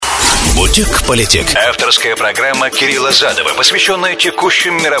Politic. Авторская программа Кирилла Задова, посвященная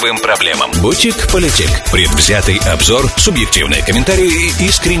текущим мировым проблемам. Politic. Предвзятый обзор, субъективные комментарии и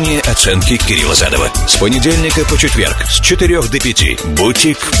искренние оценки Кирилла Задова. С понедельника по четверг с 4 до 5.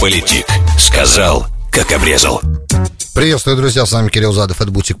 Politic. Сказал, как обрезал. Приветствую, друзья, с вами Кирилл Задов,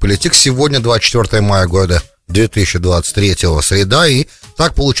 это Politic. Сегодня 24 мая года 2023, среда. И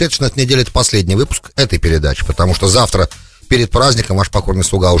так получается, что на этой неделе это последний выпуск этой передачи, потому что завтра перед праздником ваш покорный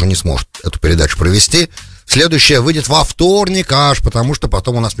слуга уже не сможет эту передачу провести. Следующая выйдет во вторник аж, потому что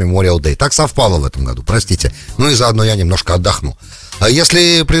потом у нас Memorial Day. Так совпало в этом году, простите. Ну и заодно я немножко отдохну.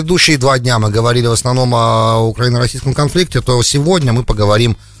 Если предыдущие 2 дня мы говорили в основном о украино-российском конфликте, то сегодня мы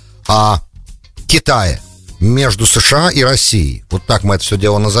поговорим о Китае между США и Россией. Вот так мы это все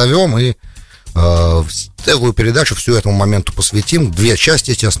дело назовем и целую передачу всю этому моменту посвятим. 2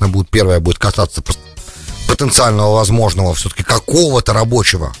 части, естественно, будут. Первая будет касаться потенциального, возможного, все-таки каких-то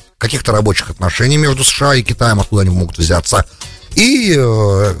рабочих отношений между США и Китаем, откуда они могут взяться, и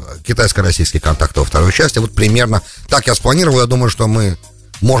китайско-российские контакты во второй части. Вот примерно так я спланировал. Я думаю, что мы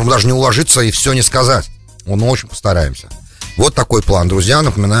можем даже не уложиться и все не сказать. Мы очень постараемся. Вот такой план, друзья.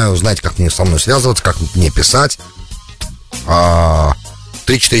 Напоминаю, знаете, как мне со мной связываться, как мне писать.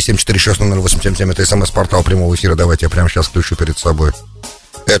 347-460-0877 это смс-портал прямого эфира. Давайте я прямо сейчас включу перед собой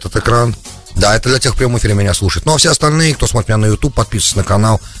этот экран. Да, это для тех, кто в прямом эфире меня слушает. Ну, а все остальные, кто смотрит меня на YouTube, подписывайтесь на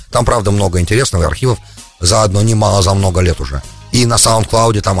канал. Там, правда, много интересного, архивов заодно немало за много лет уже. И на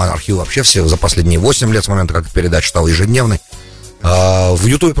SoundCloud там архив вообще все за последние 8 лет, с момента, как передача стала ежедневной. В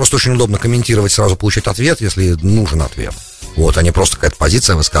YouTube просто очень удобно комментировать, сразу получить ответ, если нужен ответ. Вот, а не просто какая-то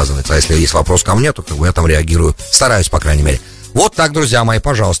позиция высказывается. А если есть вопрос ко мне, то я там реагирую. Стараюсь, по крайней мере. Вот так, друзья мои,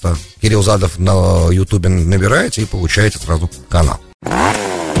 пожалуйста. Кирилл Задов на YouTube набираете и получаете сразу канал.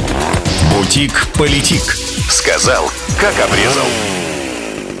 Politic. Сказал, как обрезал.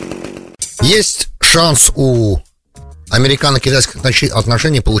 Есть шанс у американо-китайских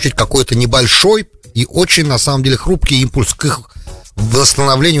отношений получить какой-то небольшой и очень, на самом деле, хрупкий импульс к их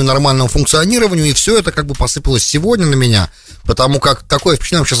восстановлению, нормальному функционированию. И все это как бы посыпалось сегодня на меня, потому как такое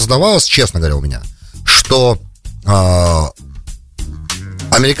впечатление вообще создавалось, честно говоря, у меня, что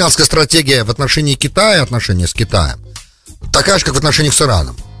американская стратегия в отношении Китая, отношения с Китаем, такая же, как в отношениях с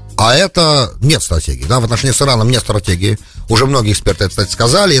Ираном. А это нет стратегии, да, в отношении с Ираном нет стратегии. Уже многие эксперты это, кстати,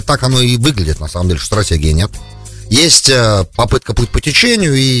 сказали, и так оно и выглядит, на самом деле, что стратегии нет. Есть попытка плыть по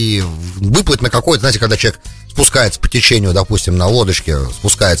течению и выплыть на какой-то, знаете, когда человек спускается по течению, допустим, на лодочке,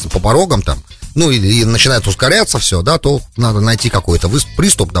 спускается по порогам там, ну и начинает ускоряться все, да, то надо найти какой-то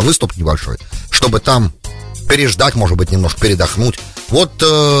выступ небольшой, чтобы там переждать, может быть, немножко передохнуть. Вот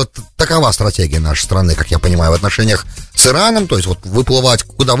такова стратегия нашей страны, как я понимаю, в отношениях с Ираном. То есть вот выплывать,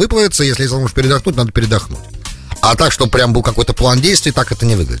 куда выплывется, если можешь передохнуть, надо передохнуть. А так, чтобы прям был какой-то план действий, так это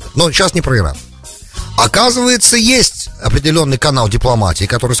не выглядит. Но сейчас не про Иран. Оказывается, есть определенный канал дипломатии,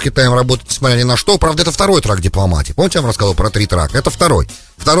 который с Китаем работает, несмотря ни на что. Правда, это второй трак дипломатии. Помните, я вам рассказывал про 3 трака? Это второй.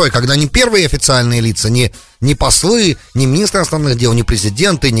 Второй, когда не первые официальные лица, не послы, не министры иностранных дел, не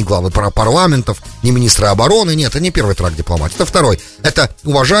президенты, не главы парламентов, не министры обороны. Нет, это не первый трак дипломатии. Это второй. Это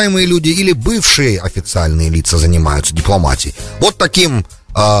уважаемые люди или бывшие официальные лица занимаются дипломатией. Вот таким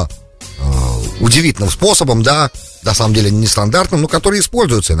удивительным способом, да, на самом деле нестандартным, но который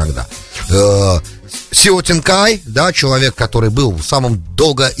используется иногда. Сио Тинкай, да, человек, который был самым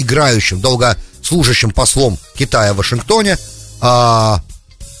долгоиграющим, долгослужащим послом Китая в Вашингтоне,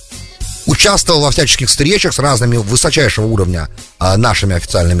 участвовал во всяческих встречах с разными высочайшего уровня нашими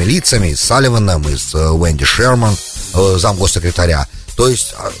официальными лицами, и с Салливаном, и с Уэнди Шерман, замгоссекретаря. То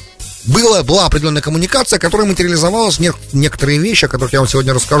есть была определенная коммуникация, которая материализовалась в некоторые вещи, о которых я вам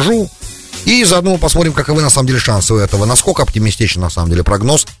сегодня расскажу. И заодно мы посмотрим, каковы на самом деле шансы у этого, насколько оптимистичен на самом деле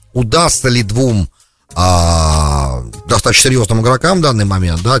прогноз, удастся ли 2 достаточно серьезным игрокам в данный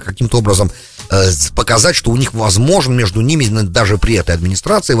момент, да, каким-то образом показать, что у них возможно между ними, даже при этой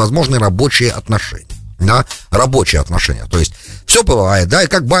администрации, возможны рабочие отношения, да, рабочие отношения, то есть все бывает, да, и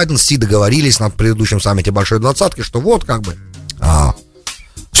как Байден с Си договорились на предыдущем саммите Большой Двадцатки, что вот как бы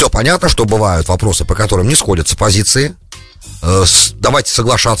все понятно, что бывают вопросы, по которым не сходятся позиции. Давайте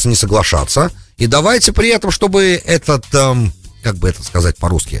соглашаться, не соглашаться. И давайте при этом, чтобы этот, как бы это сказать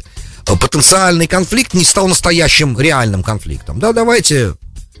по-русски, потенциальный конфликт не стал настоящим реальным конфликтом. Да, давайте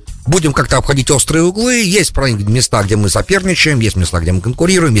будем как-то обходить острые углы. Есть места, где мы соперничаем, есть места, где мы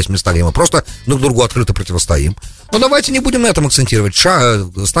конкурируем, есть места, где мы просто друг другу открыто противостоим. Но давайте не будем на этом акцентировать.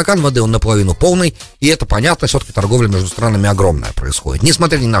 Стакан воды, он наполовину полный, и это понятно, все-таки торговля между странами огромная происходит.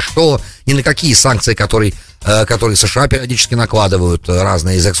 Несмотря ни на что, ни на какие санкции, которые США периодически накладывают,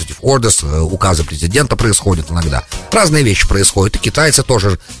 разные executive orders, указы президента происходят иногда. Разные вещи происходят, и китайцы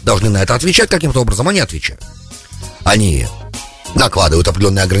тоже должны на это отвечать каким-то образом. Они отвечают. Они накладывают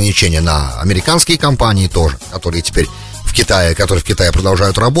определенные ограничения на американские компании тоже, которые теперь в Китае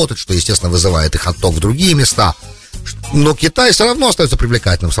продолжают работать, что, естественно, вызывает их отток в другие места. Но Китай все равно остается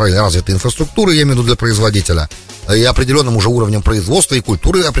привлекательным с развитой инфраструктурой, я имею в виду, для производителя, и определенным уже уровнем производства, и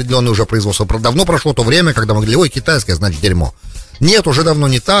культуры определенной уже производства. Давно прошло то время, когда мы говорили: ой, китайское, значит, дерьмо. Нет, уже давно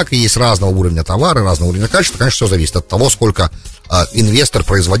не так, и есть разного уровня товара, разного уровня качества. Конечно, все зависит от того, сколько инвестор,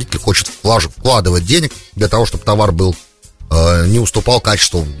 производитель хочет вкладывать денег для того, чтобы товар был не уступал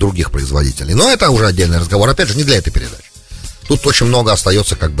качеству других производителей. Но это уже отдельный разговор, опять же, не для этой передачи. Тут очень много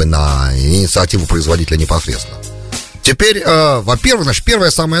остается как бы на инициативу производителя непосредственно. Теперь, во-первых, значит,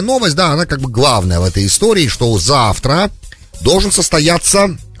 первая самая новость, да, она как бы главная в этой истории, что завтра должен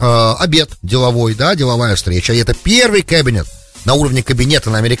состояться обед деловой, да, деловая встреча. И это первый кабинет на уровне кабинета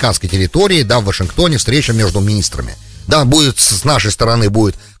на американской территории, да, в Вашингтоне, встреча между министрами. Да, будет с нашей стороны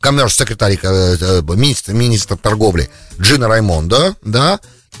будет коммерс-секретарь, министр торговли Джина Раймондо, да,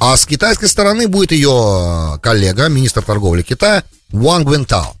 а с китайской стороны будет ее коллега, министр торговли Китая Ван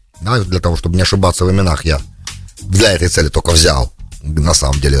Гвентао. Да, для того, чтобы не ошибаться в именах, я для этой цели только взял, на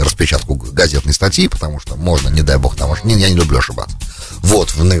самом деле, распечатку газетной статьи, потому что можно, не дай бог, там, я не люблю ошибаться.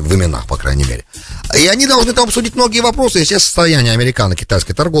 Вот, в именах, по крайней мере. И они должны там обсудить многие вопросы, естественно, состояние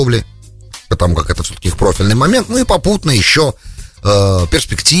американо-китайской торговли, потому как это все-таки их профильный момент, ну и попутно еще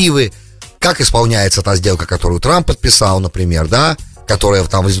перспективы, как исполняется та сделка, которую Трамп подписал, например, да, которая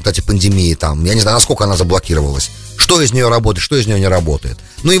там в результате пандемии, там, я не знаю, насколько она заблокировалась, что из нее работает, что из нее не работает.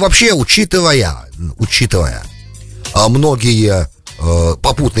 Ну и вообще, учитывая многие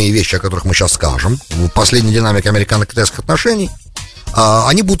попутные вещи, о которых мы сейчас скажем, в последней динамике американо-китайских отношений,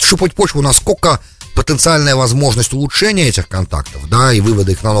 они будут щупать почву, насколько потенциальная возможность улучшения этих контактов, да, и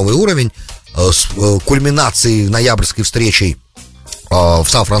вывода их на новый уровень, с кульминацией ноябрьской встречей в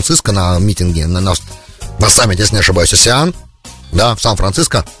Сан-Франциско на митинге, на саммите, если не ошибаюсь, АСЕАН, да, в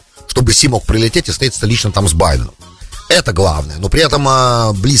Сан-Франциско, чтобы Си мог прилететь и встретиться лично там с Байденом. Это главное. Но при этом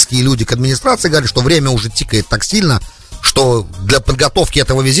близкие люди к администрации говорят, что время уже тикает так сильно, что для подготовки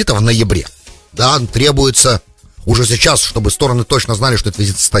этого визита в ноябре, да, требуется уже сейчас, чтобы стороны точно знали, что этот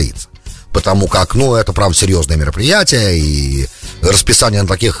визит состоится. Потому как, ну, это, правда, серьезное мероприятие, и расписание на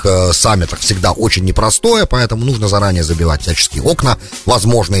таких саммитах всегда очень непростое, поэтому нужно заранее забивать всяческие окна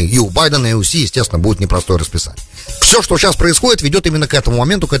возможные. И у Байдена, и у Си, естественно, будет непростое расписание. Все, что сейчас происходит, ведет именно к этому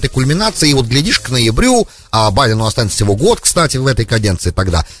моменту, к этой кульминации. И вот, глядишь, к ноябрю, а Байдену останется всего год, кстати, в этой каденции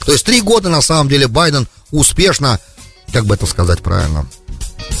тогда. То есть 3 года, на самом деле, Байден успешно, как бы это сказать правильно,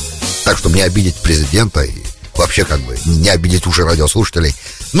 так, чтобы не обидеть президента и вообще, как бы, не обидеть уже радиослушателей,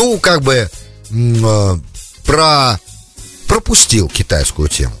 ну, как бы, пропустил китайскую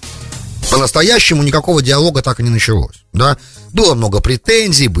тему. По-настоящему никакого диалога так и не началось, да. Было много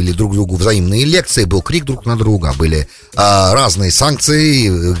претензий, были друг другу взаимные лекции, был крик друг на друга, были разные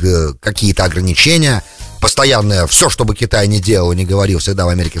санкции, какие-то ограничения. Постоянно все, что бы Китай не делал, не говорил, всегда в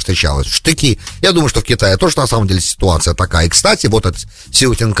Америке встречалось штыки. Я думаю, что в Китае тоже на самом деле ситуация такая. И, кстати, вот этот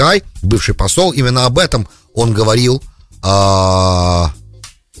Сю Тинкай, бывший посол, именно об этом он говорил в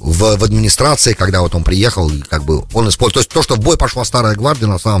администрации, когда вот он приехал, и как бы он использует. То есть то, что в бой пошла старая гвардия,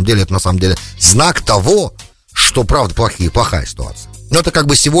 на самом деле, это на самом деле знак того, что, правда, плохая ситуация. Но это как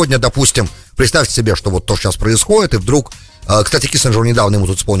бы сегодня, допустим, представьте себе, что вот то сейчас происходит, и вдруг, кстати, Киссинджеру недавно, ему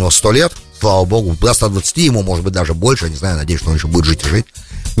тут исполнилось 100 лет, слава богу, до 120 ему, может быть, даже больше, не знаю, надеюсь, что он еще будет жить и жить.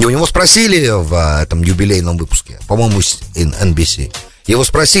 И у него спросили в этом юбилейном выпуске, по-моему, из NBC, его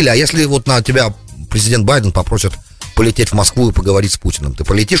спросили: а если вот на тебя президент Байден попросит полететь в Москву и поговорить с Путиным, ты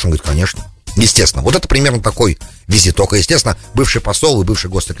полетишь? Он говорит: конечно. Естественно, вот это примерно такой визит. Только, естественно, бывший посол и бывший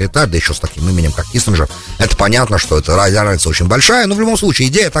госсекретарь, да еще с таким именем, как Киссинджер, это понятно, что это разница очень большая, но в любом случае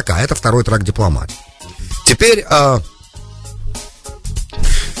идея такая, это второй трек дипломатии. Теперь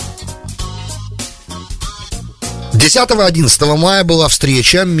 10-11 мая была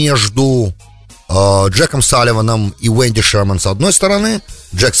встреча между Джеком Салливаном и Уэнди Шерман с одной стороны.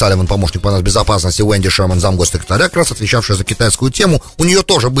 Джек Салливан, помощник по безопасности, Уэнди Шерман, замгоссекретаря, как раз отвечавшая за китайскую тему. У нее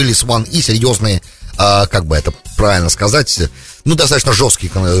тоже были с Ван И серьезные, как бы это правильно сказать, ну, достаточно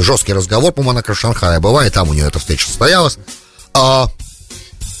жесткий разговор, по-моему, она как в Шанхае бывает, там у нее эта встреча состоялась.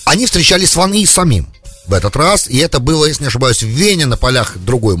 Они встречались с Ван И самим. в этот раз, и это было, если не ошибаюсь, в Вене на полях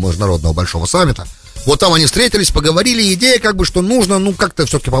другого международного большого саммита. Вот там они встретились, поговорили, идея как бы, что нужно, как-то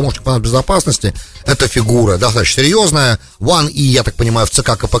все-таки помощник по безопасности, это фигура достаточно серьезная. Ван И, я так понимаю, в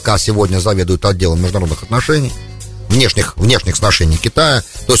ЦК КПК сегодня заведует отделом международных отношений, внешних сношений Китая,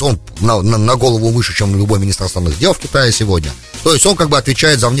 то есть он на голову выше, чем любой министр иностранных дел в Китае сегодня, то есть он как бы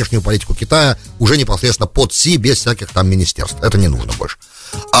отвечает за внешнюю политику Китая уже непосредственно под Си, без всяких там министерств, это не нужно больше.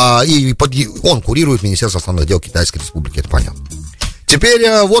 Он курирует Министерство иностранных дел Китайской Республики, это понятно. Теперь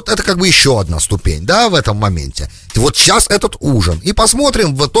вот это как бы еще одна ступень, да, в этом моменте. Вот сейчас этот ужин. И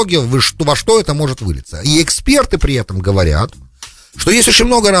посмотрим в итоге, во что это может вылиться. И эксперты при этом говорят, что есть очень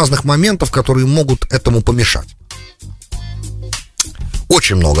много разных моментов, которые могут этому помешать.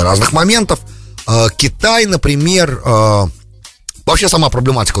 Очень много разных моментов. Китай, например, вообще сама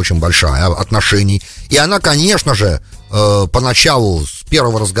проблематика очень большая отношений. И она, конечно же, поначалу с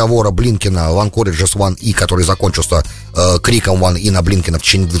первого разговора Блинкена в Анкоридже с Ван И, который закончился криком Ван И на Блинкена в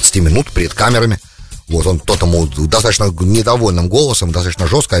течение 20 минут перед камерами. Вот он тот ему достаточно недовольным голосом, достаточно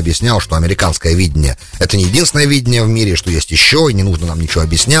жестко объяснял, что американское видение — это не единственное видение в мире, что есть еще, и не нужно нам ничего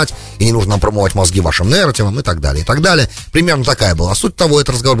объяснять, и не нужно нам промывать мозги вашим нарративам, и так далее, и так далее. Примерно такая была суть того,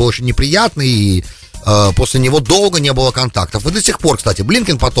 этот разговор был очень неприятный, и после него долго не было контактов. И до сих пор, кстати,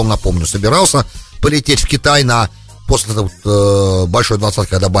 Блинкен потом, напомню, собирался полететь в Китай после большой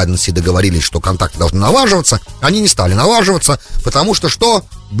двадцатки, когда Байден и Си договорились, что контакты должны налаживаться, они не стали налаживаться, потому что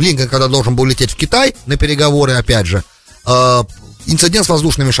Блинкен, когда должен был лететь в Китай на переговоры, опять же, инцидент с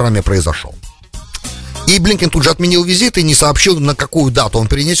воздушными шарами произошел. И Блинкен тут же отменил визит и не сообщил, на какую дату он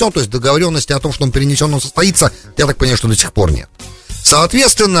перенесен, то есть договоренности о том, что он перенесен, он состоится, я так понимаю, что до сих пор нет.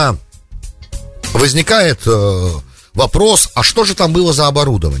 Соответственно, возникает вопрос, а что же там было за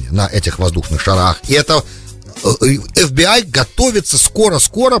оборудование на этих воздушных шарах? И это FBI готовится скоро,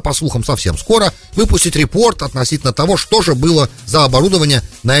 по слухам совсем скоро, выпустить репорт относительно того, что же было за оборудование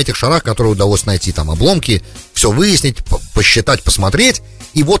на этих шарах, которые удалось найти, там обломки, все выяснить, посчитать, посмотреть.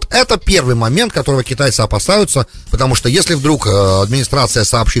 И вот это первый момент, которого китайцы опасаются, потому что если вдруг администрация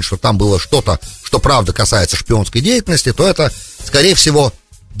сообщит, что там было что-то, что правда касается шпионской деятельности, то это, скорее всего,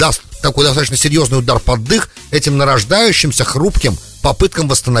 даст такой достаточно серьезный удар под дых этим нарождающимся хрупким попыткам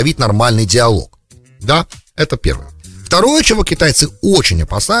восстановить нормальный диалог. Да, это первое. Второе, чего китайцы очень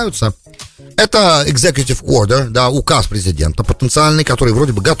опасаются, это executive order, да, указ президента потенциальный, который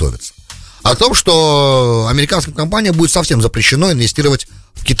вроде бы готовится, о том, что американским компаниям будет совсем запрещено инвестировать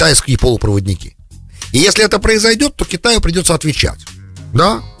в китайские полупроводники. И если это произойдет, то Китаю придется отвечать,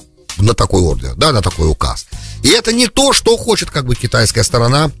 да, на такой ордер, да, на такой указ. И это не то, что хочет как бы китайская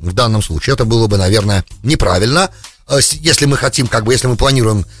сторона в данном случае. Это было бы, наверное, неправильно, если мы хотим, как бы, если мы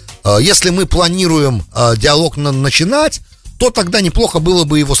планируем диалог начинать, то тогда неплохо было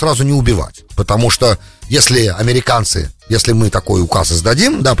бы его сразу не убивать. Потому что если мы такой указ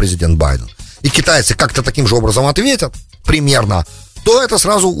издадим, да, президент Байден, и китайцы как-то таким же образом ответят, примерно, то это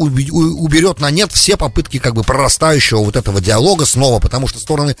сразу уберет на нет все попытки как бы прорастающего вот этого диалога снова, потому что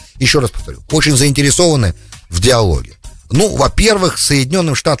стороны, еще раз повторю, очень заинтересованы в диалоге. Ну, во-первых,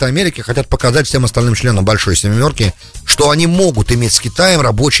 Соединенные Штаты Америки хотят показать всем остальным членам Большой Семерки, что они могут иметь с Китаем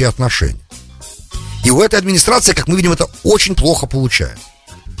рабочие отношения. И у этой администрации, как мы видим, это очень плохо получается.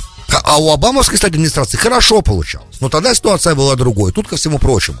 А у обамовской, кстати, администрации хорошо получалось. Но тогда ситуация была другой. Тут, ко всему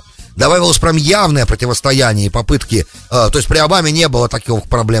прочему, добавилось прям явное противостояние и попытки. То есть при Обаме не было таких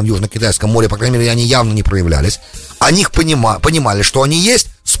проблем в Южно-Китайском море, по крайней мере, они явно не проявлялись. Они понимали, что они есть,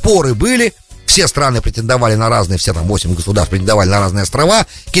 споры были. Все страны претендовали на разные, все там 8 государств претендовали на разные острова.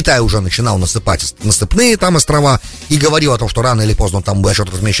 Китай уже начинал насыпать насыпные там острова и говорил о том, что рано или поздно он там начнет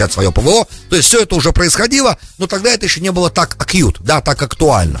размещать свое ПВО. То есть все это уже происходило, но тогда это еще не было так acute, да, так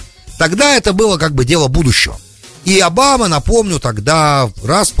актуально. Тогда это было как бы дело будущего. И Обама, напомню, тогда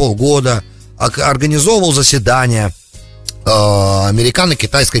раз в полгода организовывал заседание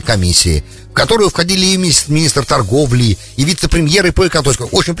американо-китайской комиссии, в которую входили и министр торговли, и вице-премьер, и то есть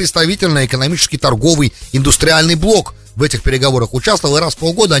очень представительный экономический, торговый, индустриальный блок в этих переговорах участвовал, и раз в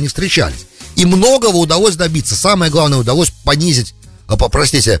полгода они встречались. И многого удалось добиться. Самое главное, удалось повысить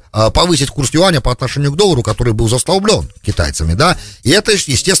курс юаня по отношению к доллару, который был застолблен китайцами, да, и это,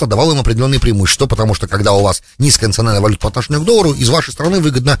 естественно, давало им определенные преимущества, потому что, когда у вас низкая национальная валюта по отношению к доллару, из вашей страны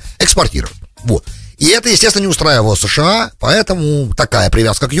выгодно экспортировать, вот. И это, естественно, не устраивало США, поэтому такая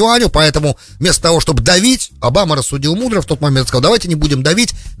привязка к юаню, поэтому вместо того, чтобы давить, Обама рассудил мудро в тот момент, сказал, давайте не будем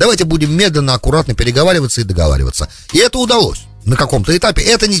давить, давайте будем медленно, аккуратно переговариваться и договариваться. И это удалось на каком-то этапе,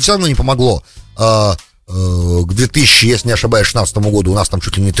 это все равно не помогло. К 2000, если не ошибаюсь, 2016 году у нас там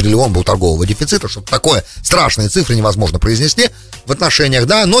чуть ли не триллион был торгового дефицита, что-то такое, страшные цифры невозможно произнести в отношениях,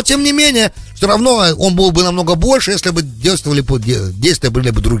 да, но тем не менее, все равно он был бы намного больше, если бы действия были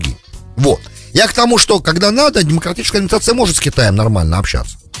бы другие. Вот. Я к тому, что когда надо, демократическая организация может с Китаем нормально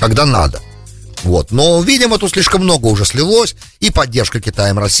общаться. Когда надо. Вот. Но, видимо, тут слишком много уже слилось. И поддержка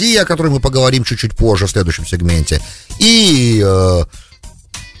Китаем России, о которой мы поговорим чуть-чуть позже в следующем сегменте. И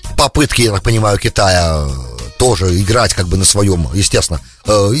попытки, я так понимаю, Китая тоже играть как бы на своем, естественно,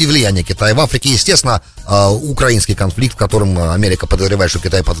 и влияние Китая в Африке, естественно, украинский конфликт, в котором Америка подозревает, что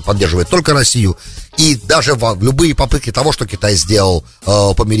Китай поддерживает только Россию, и даже в любые попытки того, что Китай сделал,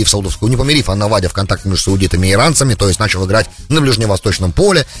 помирив Саудовскую, не помирив, а наводя в контакт между саудитами и иранцами, то есть начал играть на ближневосточном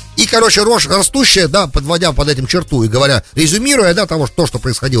поле, и, короче, растущее, да, подводя под этим черту и говоря, резюмируя, да, то, что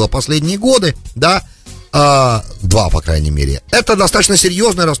происходило последние годы, да, два, по крайней мере, это достаточно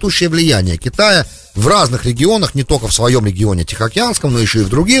серьезное растущее влияние Китая в разных регионах, не только в своем регионе Тихоокеанском, но еще и в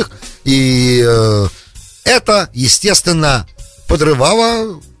других. И это, естественно,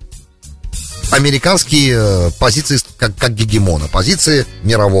 подрывало американские позиции как гегемона, позиции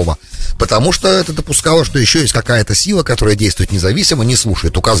мирового. Потому что это допускало, что еще есть какая-то сила, которая действует независимо, не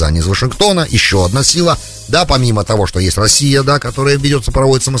слушает указаний из Вашингтона. Еще одна сила, да, помимо того, что есть Россия, да, которая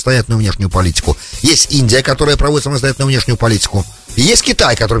проводит самостоятельную внешнюю политику. Есть Индия, которая проводит самостоятельную внешнюю политику. И есть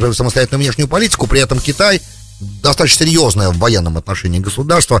Китай, который проводит самостоятельную внешнюю политику. При этом Китай достаточно серьезное в военном отношении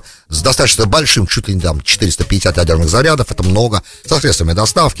государство с достаточно большим, чуть ли не там 450 ядерных зарядов, это много, со средствами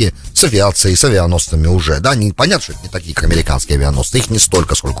доставки, с авиацией, с авианосцами уже, да, понятно, что это не такие, как американские авианосцы, их не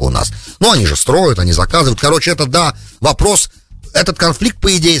столько, сколько у нас, но они же строят, они заказывают, короче, это, да, вопрос, этот конфликт,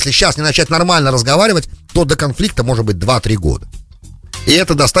 по идее, если сейчас не начать нормально разговаривать, то до конфликта может быть 2-3 года, и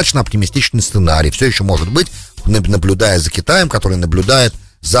это достаточно оптимистичный сценарий, все еще может быть, наблюдая за Китаем, который наблюдает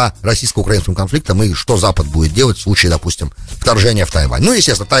за российско-украинским конфликтом и что Запад будет делать в случае, допустим, вторжения в Тайвань. Ну,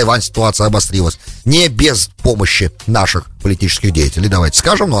 естественно, Тайвань ситуация обострилась не без помощи наших политических деятелей, давайте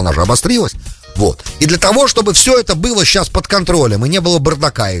скажем, но она же обострилась. Вот. И для того, чтобы все это было сейчас под контролем и не было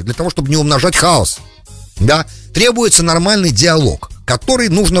бардака, и для того, чтобы не умножать хаос, да, требуется нормальный диалог, который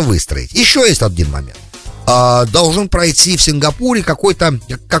нужно выстроить. Еще есть один момент. Должен пройти в Сингапуре какой-то,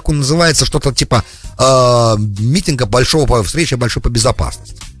 как он называется, что-то типа митинга встречи большой по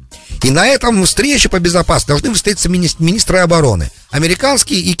безопасности. И на этом встрече по безопасности должны встретиться министры обороны,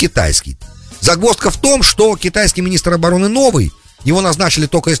 американский и китайский. Загвоздка в том, что китайский министр обороны новый, его назначили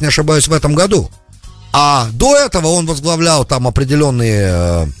только, если не ошибаюсь, в этом году. А до этого он возглавлял там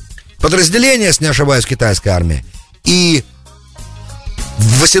определенные подразделения, если не ошибаюсь, китайской армии. И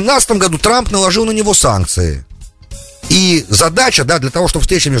в 2018 году Трамп наложил на него санкции. И задача, да, для того, чтобы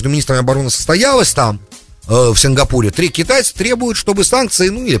встреча между министрами обороны состоялась там, в Сингапуре, 3 китайца требуют, чтобы санкции,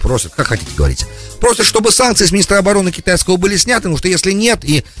 ну или просят, как хотите говорите, просят, чтобы санкции с министра обороны китайского были сняты, потому что если нет,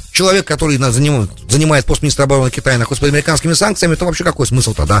 и человек, который занимает пост министра обороны Китая, находится под американскими санкциями, то вообще какой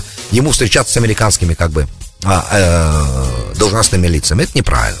смысл тогда ему встречаться с американскими, как бы, должностными лицами? Это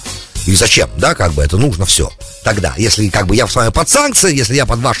неправильно. И зачем, да, как бы, это нужно все. Тогда, если, как бы, я с вами под санкции, если я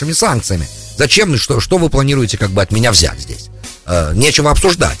под вашими санкциями, зачем, что вы планируете, как бы, от меня взять здесь? Нечего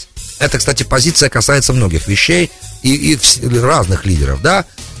обсуждать. Это, кстати, позиция касается многих вещей и разных лидеров, да,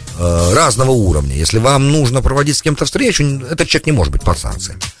 разного уровня. Если вам нужно проводить с кем-то встречу, этот человек не может быть под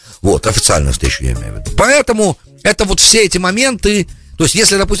санкциями. Вот, официальную встречу я имею в виду. Поэтому это вот все эти моменты. То есть,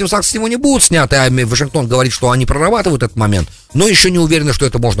 если, допустим, санкции с него не будут сняты, а Вашингтон говорит, что они прорабатывают этот момент, но еще не уверены, что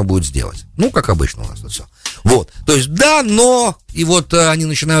это можно будет сделать. Ну, как обычно у нас тут все. Вот, то есть, да, но, и вот они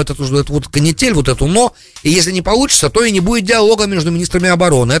начинают эту вот канитель, вот эту но, и если не получится, то и не будет диалога между министрами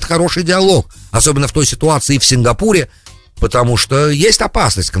обороны. Это хороший диалог, особенно в той ситуации в Сингапуре, потому что есть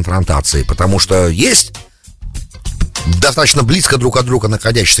опасность конфронтации, потому что есть достаточно близко друг от друга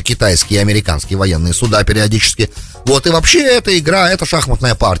находящиеся китайские и американские военные суда периодически. Вот, и вообще эта игра, это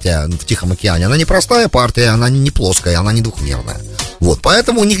шахматная партия в Тихом океане. Она не простая партия, она не плоская, она не двухмерная. Вот,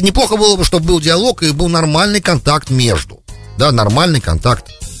 поэтому неплохо было бы, чтобы был диалог и был нормальный контакт между. Да, нормальный контакт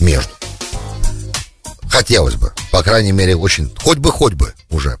между. Хотелось бы, по крайней мере, очень, хоть бы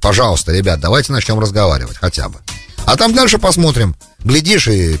уже. Пожалуйста, ребят, давайте начнем разговаривать хотя бы. А там дальше посмотрим. Глядишь,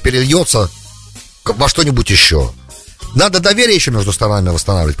 и перельется во что-нибудь еще. Надо доверие еще между сторонами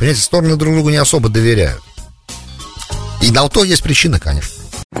восстанавливать. Понимаете, стороны друг другу не особо доверяют. И на то есть причина, конечно.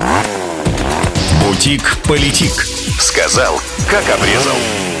 Бутик Политик. Сказал, как обрезал.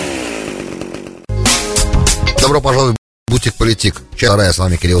 Добро пожаловать в Бутик Политик. Вчера с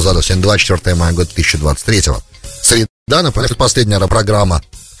вами Кирилл Задов. Сегодня 24 мая года 2023. Среда, например, последняя программа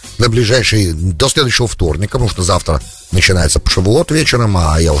до следующего вторника, потому что завтра начинается Шавуот вечером,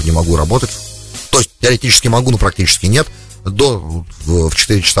 а я уже не могу работать. То есть теоретически могу, но практически нет. В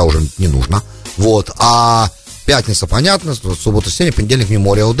 4 часа уже не нужно. Вот. А Пятница, понятно, суббота, воскресенье, понедельник,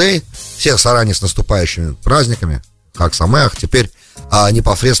 Memorial Day. Всех заранее с наступающими праздниками, как самых. Теперь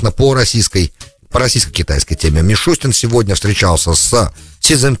непосредственно по российско-китайской теме. Мишустин сегодня встречался с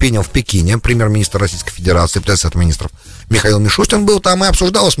Си Цзиньпинем в Пекине, премьер-министр Российской Федерации, председатель министров Михаил Мишустин был там, и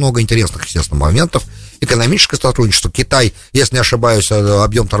обсуждалось много интересных, естественно, моментов. Экономическое сотрудничество. Китай, если не ошибаюсь,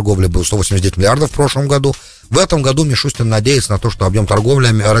 объем торговли был 189 миллиардов в прошлом году. В этом году Мишустин надеется на то, что объем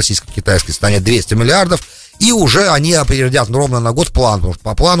торговли российско-китайской станет 200 миллиардов, и уже они опередят ровно на год план, потому что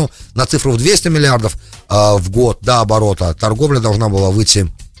по плану на цифру в 200 миллиардов в год до оборота торговля должна была выйти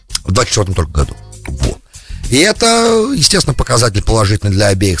в 2024 только году. Вот. И это, естественно, показатель положительный для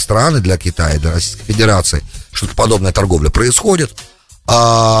обеих стран, и для Китая, и для Российской Федерации, что подобная торговля происходит.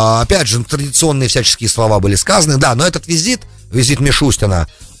 Опять же, традиционные всяческие слова были сказаны, да, но этот визит Мишустина,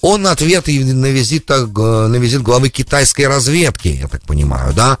 он ответ на визит главы китайской разведки, я так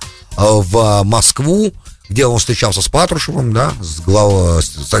понимаю, да, в Москву, где он встречался с Патрушевым, да, с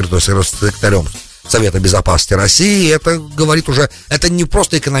секретарем Совета Безопасности России. Это говорит уже, это не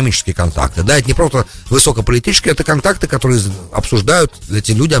просто экономические контакты, да, это не просто высокополитические, это контакты, которые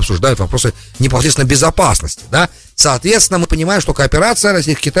эти люди обсуждают вопросы непосредственно безопасности, да. Соответственно, мы понимаем, что кооперация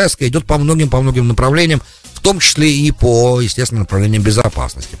российско-китайская идет по многим направлениям, в том числе и по, естественно, направлениям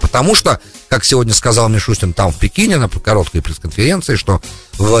безопасности. Потому что, как сегодня сказал Мишустин там в Пекине на короткой пресс-конференции, что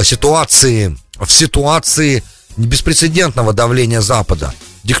в ситуации беспрецедентного давления Запада,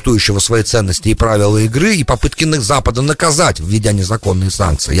 диктующего свои ценности и правила игры, и попытки Запада наказать, введя незаконные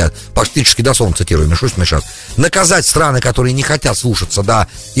санкции, я практически дословно цитирую Мишустина сейчас, наказать страны, которые не хотят слушаться, да,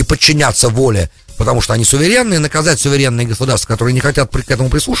 и подчиняться воле, потому что они суверенные, наказать суверенные государства, которые не хотят к этому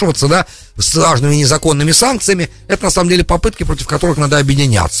прислушиваться, да, с важными незаконными санкциями, это на самом деле попытки, против которых надо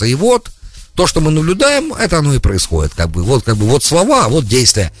объединяться. И вот то, что мы наблюдаем, это оно и происходит, вот слова, вот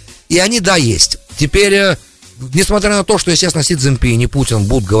действия. И они, да, есть. Теперь, несмотря на то, что, естественно, Си Цзиньпинь и Путин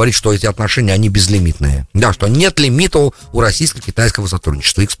будут говорить, что эти отношения, они безлимитные, да, что нет лимитов у российско-китайского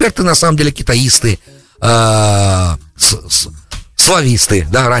сотрудничества. Эксперты, на самом деле, китаисты, слависты,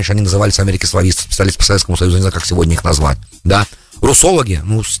 да, раньше они назывались в Америке слависты, специалисты по Советскому Союзу, не знаю, как сегодня их назвать, да, русологи,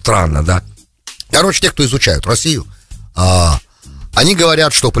 странно, да. Короче, те, кто изучают Россию, они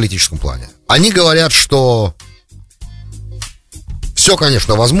говорят, что в политическом плане, они говорят, что все,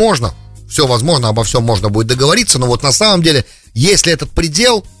 конечно, возможно, обо всем можно будет договориться, но вот на самом деле, если этот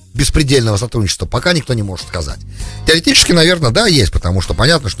предел беспредельного сотрудничества, пока никто не может сказать. Теоретически, наверное, да, есть, потому что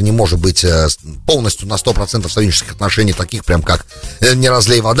понятно, что не может быть полностью на 100% союзнических отношений таких прям как не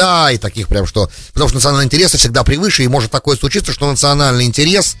разлей вода, и таких прям что... Потому что национальные интересы всегда превыше, и может такое случиться, что национальный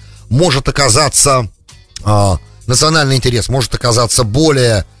интерес может оказаться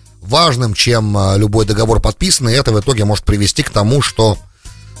более важным, чем любой договор подписанный, и это в итоге может привести к тому, что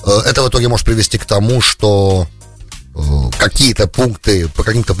по каким-то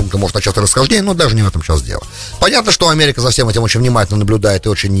пунктам может начаться расхождение, но даже не в этом сейчас дело. Понятно, что Америка за всем этим очень внимательно наблюдает и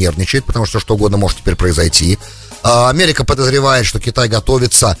очень нервничает, потому что что угодно может теперь произойти. Америка подозревает, что Китай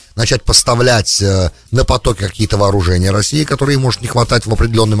готовится начать поставлять на потоке какие-то вооружения России, которые может не хватать в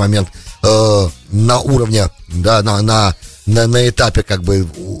определенный момент на уровне, да, на этапе как бы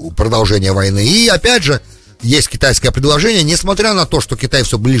продолжения войны. И опять же, есть китайское предложение, несмотря на то, что Китай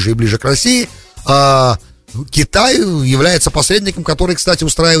все ближе и ближе к России, Китай является посредником, который, кстати,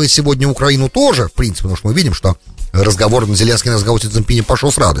 устраивает сегодня Украину тоже, в принципе, потому что мы видим, что Зеленский разговор с Си Цзиньпинем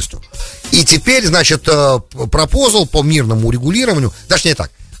пошел с радостью. И теперь, значит, пропозал по мирному урегулированию, точнее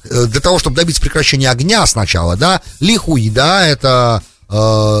так, для того, чтобы добиться прекращения огня сначала, да, Ли Хуи, да, это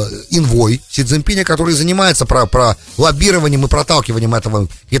инвой Си Цзиньпиня, который занимается лоббированием и проталкиванием этого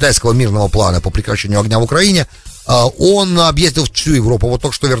китайского мирного плана по прекращению огня в Украине. Он объездил всю Европу, вот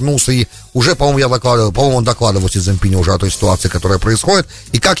только что вернулся, и уже, по-моему, он докладывал Си Цзиньпиню уже о той ситуации, которая происходит,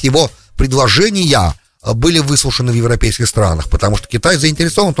 и как его предложения были выслушаны в европейских странах, потому что Китай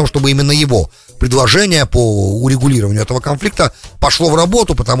заинтересован в том, чтобы именно его предложение по урегулированию этого конфликта пошло в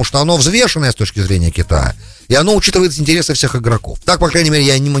работу, потому что оно взвешенное с точки зрения Китая, и оно учитывает интересы всех игроков. Так, по крайней мере,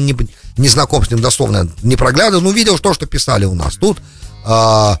 я не знаком с ним дословно, не проглядывал, но видел то, что писали у нас тут.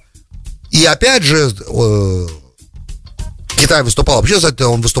 И опять же, Китай выступал, вообще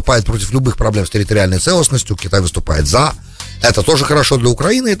он выступает против любых проблем с территориальной целостностью, Китай выступает за, это тоже хорошо для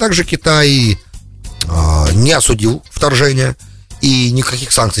Украины, и также Китай не осудил вторжение, и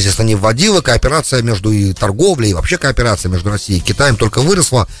никаких санкций, естественно, не вводил, и кооперация между и торговлей, и вообще кооперация между Россией и Китаем только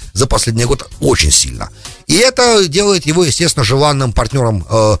выросла за последний год очень сильно. И это делает его, естественно, желанным партнером,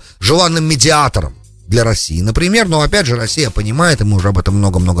 желанным медиатором для России, например, но опять же Россия понимает, и мы уже об этом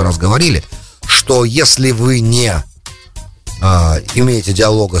много-много раз говорили, что если вы не имеете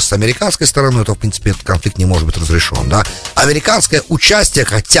диалога с американской стороной, то, в принципе, этот конфликт не может быть разрешен, да. Американское участие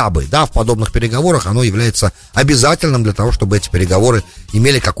хотя бы, да, в подобных переговорах, оно является обязательным для того, чтобы эти переговоры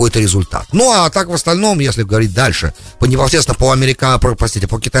имели какой-то результат. Ну, а так в остальном, если говорить дальше, непосредственно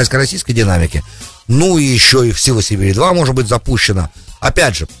по китайско-российской динамике, ну, и еще и сила Сибири-2 может быть запущена.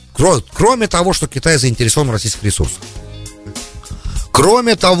 Опять же, кроме того, что Китай заинтересован в российских ресурсах.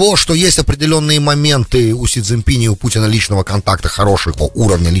 Кроме того, что есть определенные моменты у Си Цзиньпиня и у Путина личного контакта, хорошего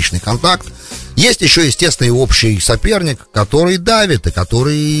уровня личный контакт, есть еще, естественно, и общий соперник, который давит и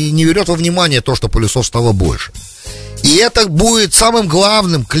который не берет во внимание то, что полюсов стало больше. И это будет самым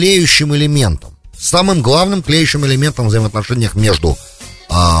главным клеющим элементом в взаимоотношениях между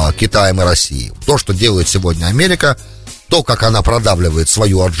Китаем и Россией. То, что делает сегодня Америка, то, как она продавливает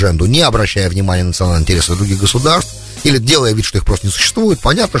свою адженду, не обращая внимания на национальные интересы других государств, или делая вид, что их просто не существует,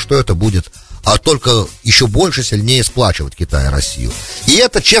 понятно, что это будет только еще больше, сильнее сплачивать Китай и Россию. И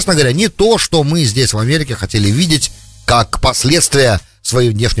это, честно говоря, не то, что мы здесь в Америке хотели видеть как последствия своей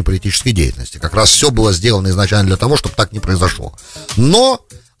внешнеполитической деятельности. Как раз все было сделано изначально для того, чтобы так не произошло. Но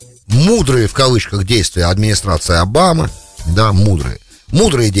мудрые, в кавычках, действия администрации Обамы, да,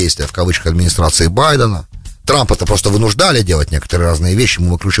 мудрые действия, в кавычках, администрации Байдена, Трампа-то просто вынуждали делать некоторые разные вещи,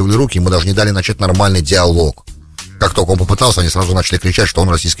 мы выкручивали руки, ему даже не дали начать нормальный диалог. Как только он попытался, они сразу начали кричать, что он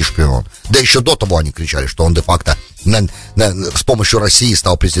российский шпион. Да еще до того они кричали, что он де-факто с помощью России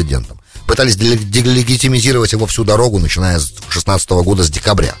стал президентом. Пытались делегитимизировать его всю дорогу, начиная с 2016 года, с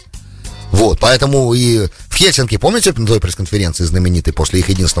декабря. Вот, поэтому и в Хельсинки, помните на той пресс-конференции знаменитой после их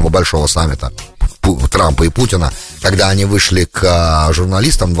единственного большого саммита Трампа и Путина, когда они вышли к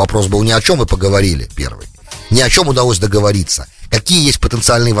журналистам, вопрос был не о чем вы поговорили первый, ни о чем удалось договориться. Какие есть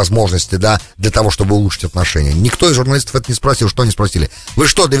потенциальные возможности, да, для того, чтобы улучшить отношения. Никто из журналистов это не спросил. Что они спросили? Вы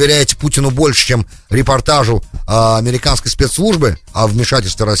что, доверяете Путину больше, чем репортажу американской спецслужбы о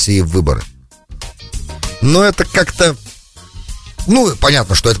вмешательстве России в выборы? Ну, это как-то... Ну,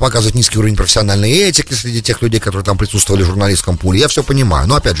 понятно, что это показывает низкий уровень профессиональной этики среди тех людей, которые там присутствовали в журналистском пуле. Я все понимаю.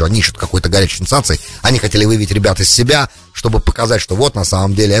 Но, опять же, они ищут какой-то горячей сенсации. Они хотели вывести ребят из себя, чтобы показать, что вот, на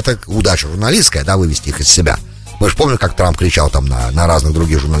самом деле, это удача журналистская, да, вывести их из себя. Мы же помним, как Трамп кричал там на разных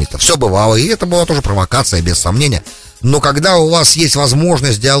других журналистов. Все бывало, и это была тоже провокация, без сомнения. Но когда у вас есть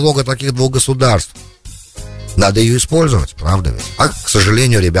возможность диалога таких двух государств, надо ее использовать, правда ведь? А, к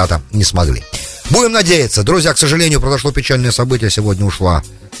сожалению, ребята не смогли. Будем надеяться. Друзья, к сожалению, произошло печальное событие. Сегодня ушла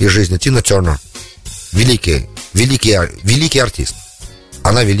из жизни Тина Тернер. Великий артист.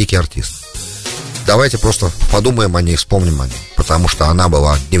 Она великий артист. Давайте просто подумаем о ней, вспомним о ней, потому что она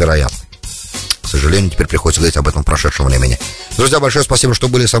была невероятной. К сожалению, теперь приходится говорить об этом в прошедшем времени. Друзья, большое спасибо, что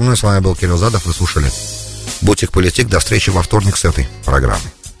были со мной. С вами был Кирилл Задов. Вы слушали Бутик-Политик. До встречи во вторник с этой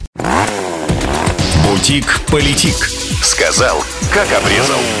программой. Бутик-Политик. Сказал, как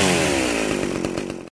обрезал.